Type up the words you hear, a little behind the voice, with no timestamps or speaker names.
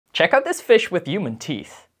Check out this fish with human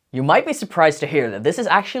teeth. You might be surprised to hear that this is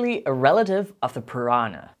actually a relative of the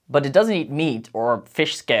piranha, but it doesn't eat meat or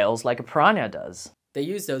fish scales like a piranha does. They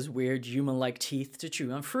use those weird human-like teeth to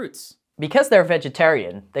chew on fruits. Because they're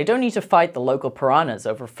vegetarian, they don't need to fight the local piranhas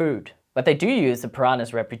over food, but they do use the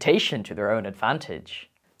piranha's reputation to their own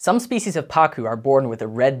advantage. Some species of pacu are born with a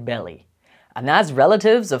red belly, and as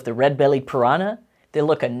relatives of the red-bellied piranha, they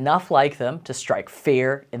look enough like them to strike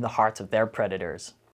fear in the hearts of their predators.